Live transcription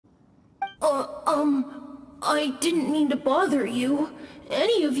I didn't mean to bother you.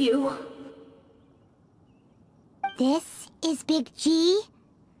 Any of you. This is Big G?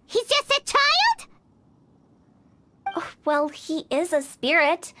 He's just a child? Oh, well, he is a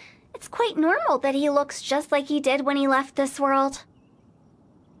spirit. It's quite normal that he looks just like he did when he left this world.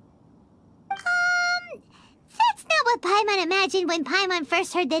 That's not what Paimon imagined when Paimon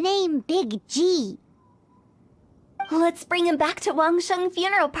first heard the name Big G. Let's bring him back to Wangsheng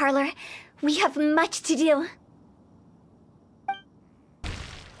Funeral Parlor. We have much to do.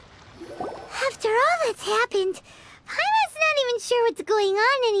 After all that's happened, Paimon's not even sure what's going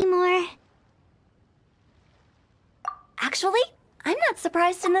on anymore. Actually, I'm not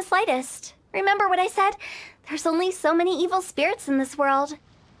surprised in the slightest. Remember what I said? There's only so many evil spirits in this world.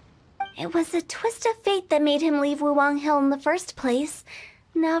 It was a twist of fate that made him leave Wuwang Hill in the first place.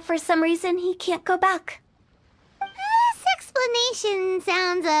 Now, for some reason, he can't go back. This explanation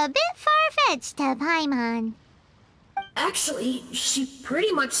sounds a bit far-fetched to Paimon. Actually, she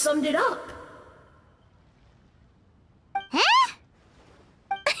pretty much summed it up. Huh?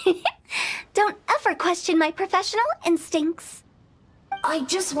 Don't ever question my professional instincts. I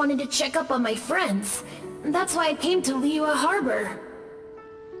just wanted to check up on my friends. That's why I came to Liyue Harbor.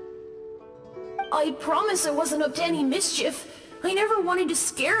 I promise I wasn't up to any mischief. I never wanted to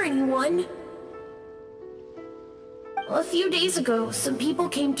scare anyone. A few days ago, some people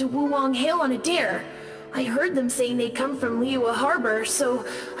came to Wuwang Hill on a dare. I heard them saying they'd come from Liyue Harbor, so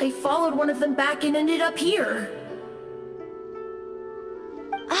I followed one of them back and ended up here.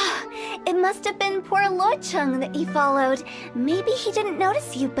 It must have been poor Luocheng that you followed. Maybe he didn't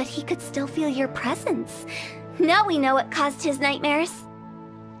notice you, but he could still feel your presence. Now we know what caused his nightmares.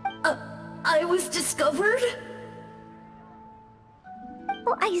 I was discovered?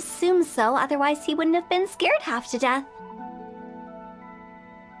 Well, I assume so, otherwise he wouldn't have been scared half to death.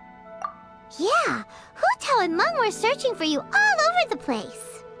 Yeah, Hu Tao and Meng were searching for you all over the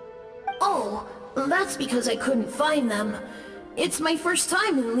place. Oh, that's because I couldn't find them. It's my first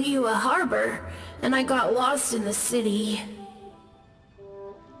time in Liyue Harbor, and I got lost in the city.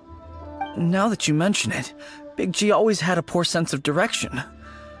 Now that you mention it, Big G always had a poor sense of direction.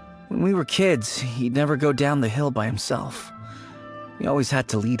 When we were kids, he'd never go down the hill by himself. We always had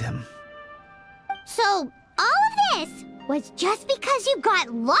to lead him. So, all of this was just because you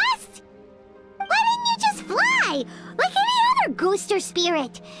got lost? Why didn't you just fly? Like any other ghost or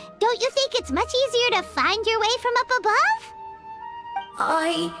spirit? Don't you think it's much easier to find your way from up above?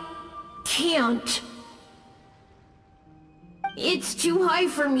 I can't. It's too high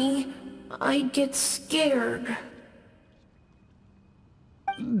for me. I get scared.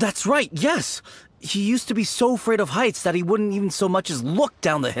 That's right, yes! He used to be so afraid of heights that he wouldn't even so much as look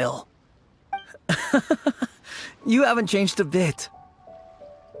down the hill. You haven't changed a bit.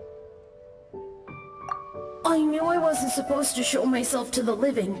 I knew I wasn't supposed to show myself to the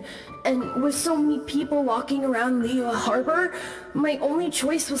living, and with so many people walking around Liyue Harbor, my only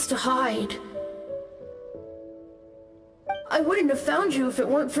choice was to hide. I wouldn't have found you if it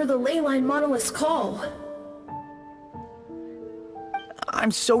weren't for the leyline monolith's call.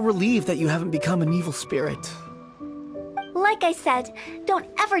 I'm so relieved that you haven't become an evil spirit. Like I said, don't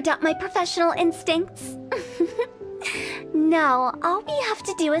ever doubt my professional instincts. Now, all we have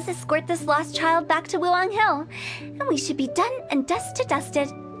to do is escort this lost child back to Wuwang Hill, and we should be done and dust to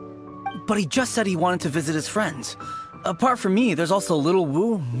dusted. But he just said he wanted to visit his friends. Apart from me, there's also Little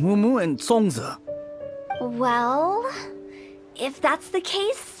Wu, Mumu, and Songzi. Well, if that's the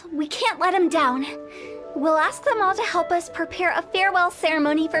case, we can't let him down. We'll ask them all to help us prepare a farewell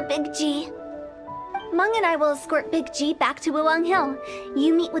ceremony for Big G. Meng and I will escort Big G back to Wuwang Hill.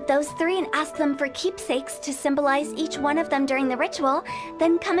 You meet with those three and ask them for keepsakes to symbolize each one of them during the ritual,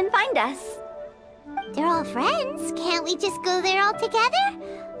 then come and find us. They're all friends. Can't we just go there all together?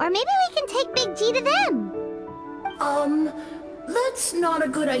 Or maybe we can take Big G to them. That's not a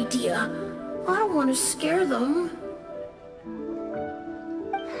good idea. I don't want to scare them.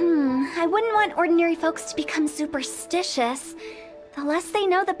 I wouldn't want ordinary folks to become superstitious. The less they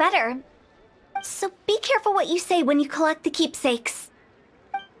know, the better. So be careful what you say when you collect the keepsakes.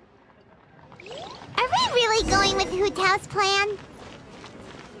 Are we really going with Hu Tao's plan?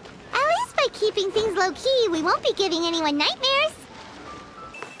 At least by keeping things low-key, we won't be giving anyone nightmares.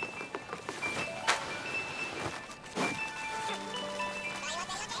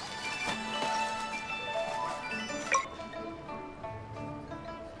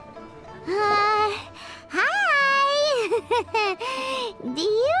 Hi! Do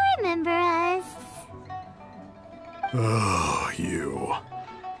you remember us? Oh, you.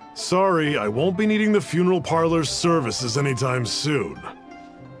 Sorry, I won't be needing the funeral parlor's services anytime soon.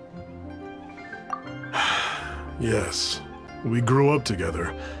 Yes, we grew up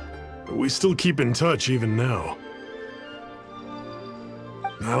together. We still keep in touch even now.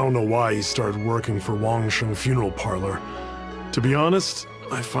 I don't know why he started working for Wangsheng Funeral Parlor. To be honest,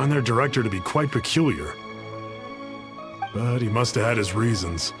 I find their director to be quite peculiar. But he must have had his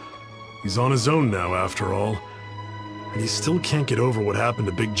reasons. He's on his own now, after all. And he still can't get over what happened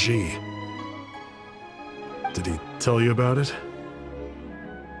to Big G. Did he tell you about it?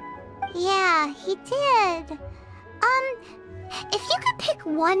 Yeah, he did. If you could pick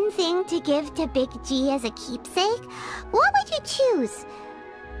one thing to give to Big G as a keepsake, what would you choose?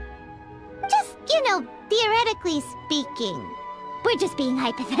 Just, theoretically speaking. We're just being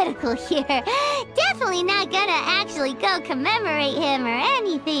hypothetical here. Definitely not gonna actually go commemorate him or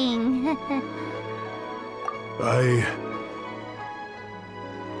anything.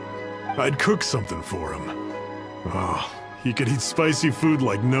 I'd cook something for him. Oh, he could eat spicy food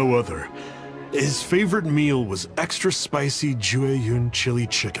like no other. His favorite meal was extra spicy Jueyun chili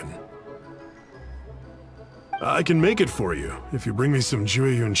chicken. I can make it for you if you bring me some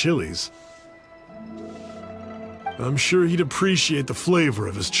Jueyun chilies. I'm sure he'd appreciate the flavor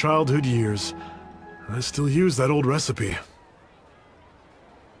of his childhood years. I still use that old recipe.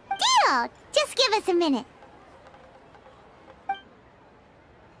 Deal! Just give us a minute.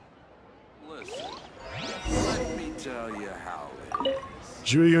 Listen, let me tell you how it is.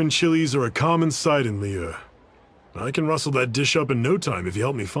 Jueyun chilies are a common sight in Liyue. I can rustle that dish up in no time if you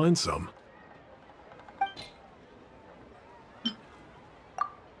help me find some.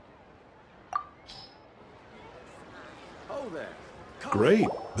 Great,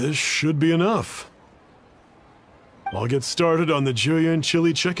 this should be enough. I'll get started on the Jueyun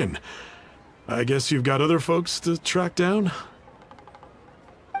chili chicken. I guess you've got other folks to track down?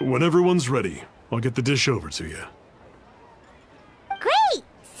 When everyone's ready, I'll get the dish over to you. Great!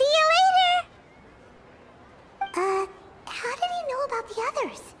 See you later! How did he know about the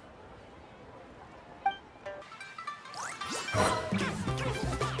others?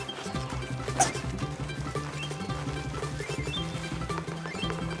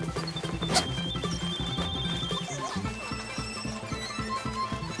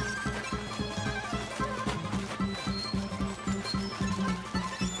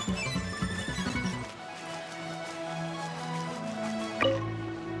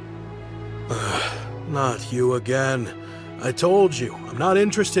 Not you again. I told you, I'm not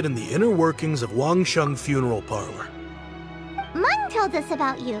interested in the inner workings of Wangsheng Funeral Parlor. Mung told us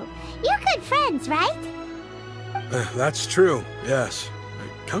about you. You're good friends, right? That's true, yes.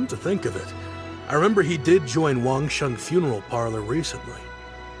 Come to think of it, I remember he did join Wangsheng Funeral Parlor recently.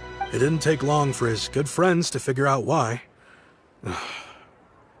 It didn't take long for his good friends to figure out why.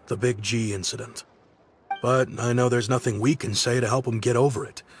 The Big G incident. But I know there's nothing we can say to help him get over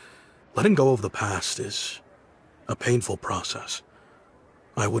it. Letting go of the past is a painful process.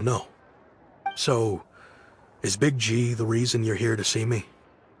 I would know. So, is Big G the reason you're here to see me?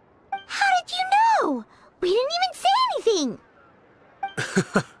 How did you know? We didn't even say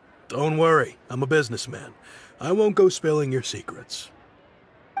anything. Don't worry, I'm a businessman. I won't go spilling your secrets.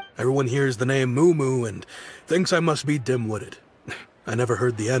 Everyone hears the name Moo Moo and thinks I must be dim-witted. I never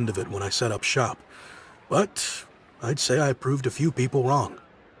heard the end of it when I set up shop. But I'd say I proved a few people wrong.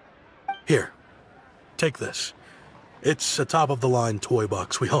 Here, take this. It's a top-of-the-line toy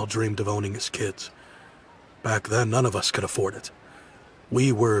box we all dreamed of owning as kids. Back then, none of us could afford it.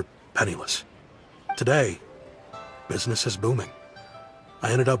 We were penniless. Today, business is booming.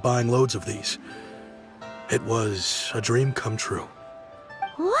 I ended up buying loads of these. It was a dream come true.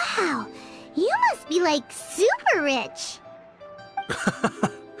 Wow, you must be like super rich.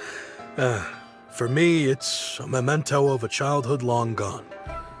 For me, it's a memento of a childhood long gone.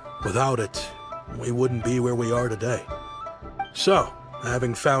 Without it, we wouldn't be where we are today. So,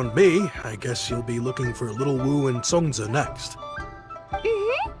 having found me, I guess you'll be looking for Little Wu and Songza next.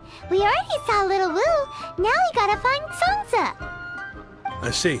 Mm-hmm. We already saw Little Wu. Now we gotta find Songza. I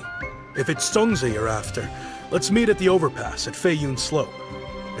see. If it's Songza you're after, let's meet at the overpass at Feiyun Slope.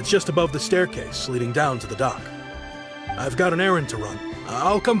 It's just above the staircase leading down to the dock. I've got an errand to run.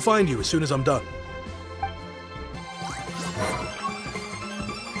 I'll come find you as soon as I'm done.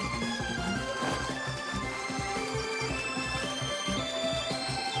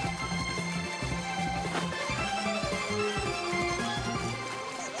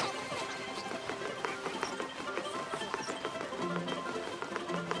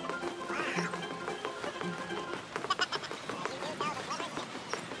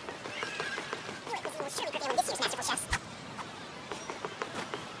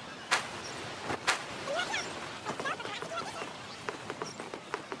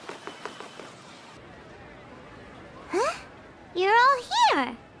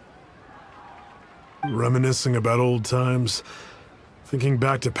 here? Reminiscing about old times, thinking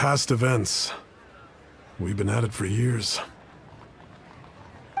back to past events. We've been at it for years.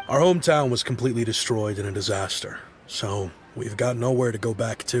 Our hometown was completely destroyed in a disaster, so we've got nowhere to go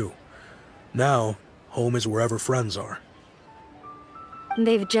back to. Now, home is wherever friends are.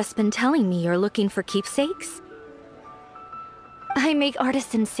 They've just been telling me you're looking for keepsakes? I make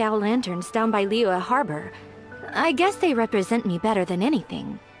artisan Sao lanterns down by Liyue Harbor. I guess they represent me better than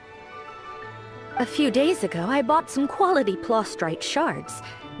anything. A few days ago, I bought some quality plastrite shards.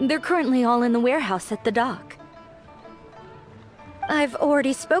 They're currently all in the warehouse at the dock. I've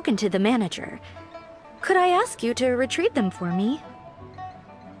already spoken to the manager. Could I ask you to retrieve them for me?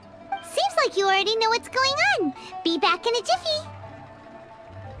 Seems like you already know what's going on. Be back in a jiffy.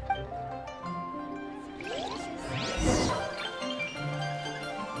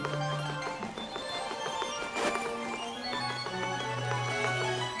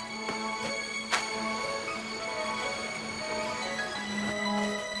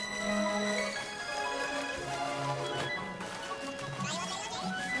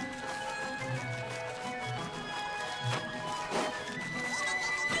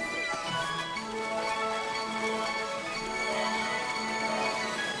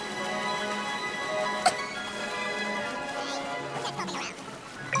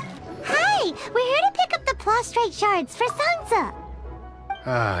 We're here to pick up the plastrite shards for Sansa.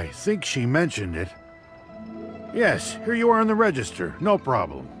 I think she mentioned it. Yes, here you are on the register. No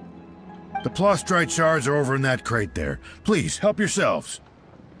problem. The plastrite shards are over in that crate there. Please, help yourselves.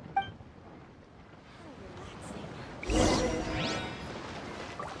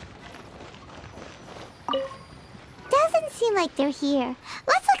 Doesn't seem like they're here.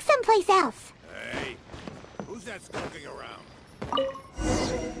 Let's look someplace else. Hey, who's that skulking around?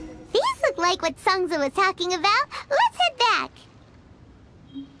 These look like what Sangza was talking about. Let's head back.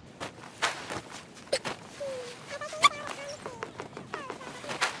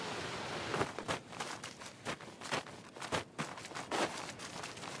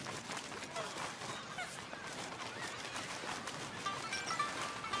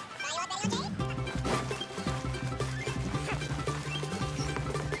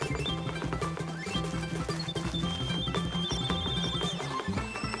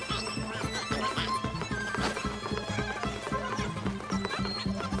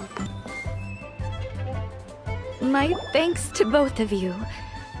 My thanks to both of you.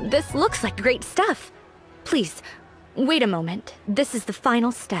 This looks like great stuff. Please, wait a moment. This is the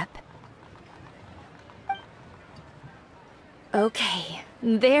final step. Okay,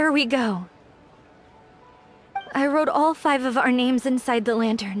 there we go. I wrote all 5 of our names inside the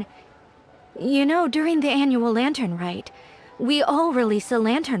lantern. You know, during the annual lantern rite, we all release a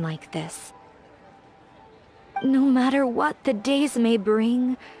lantern like this. No matter what the days may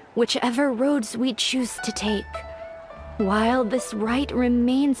bring, whichever roads we choose to take, while this rite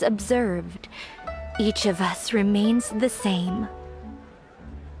remains observed, each of us remains the same.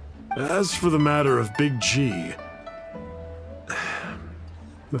 As for the matter of Big G,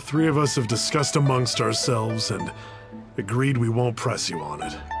 the 3 of us have discussed amongst ourselves and agreed we won't press you on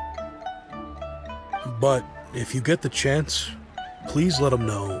it. But if you get the chance, please let them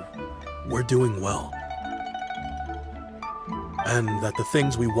know we're doing well. And that the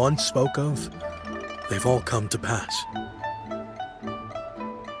things we once spoke of, they've all come to pass.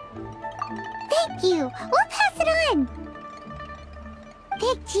 Thank you. We'll pass it on.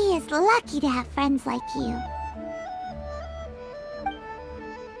 Big G is lucky to have friends like you.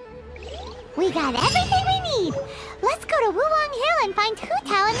 We got everything we need. Let's go to Wulong Hill and find Hu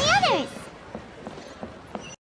Tao and the others.